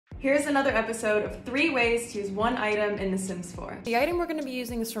Here's another episode of 3 ways to use one item in The Sims 4. The item we're going to be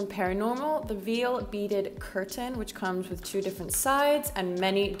using is from Paranormal, the veil beaded curtain, which comes with 2 different sides and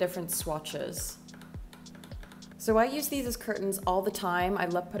many different swatches. So I use these as curtains all the time. I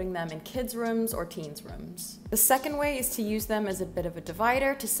love putting them in kids' rooms or teens' rooms. The second way is to use them as a bit of a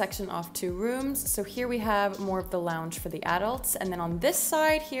divider to section off 2 rooms. So here we have more of the lounge for the adults, and then on this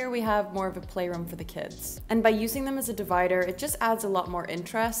side here we have more of a playroom for the kids. And by using them as a divider, it just adds a lot more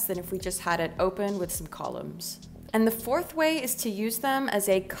interest than if we just had it open with some columns. And the fourth way is to use them as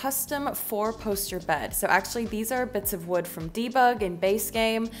a custom 4-poster bed. So actually these are bits of wood from Debug in base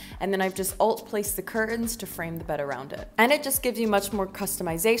game, and then I've just alt placed the curtains to frame the bed around it. And it just gives you much more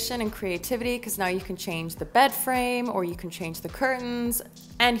customization and creativity because now you can change the bed frame or you can change the curtains.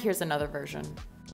 And here's another version.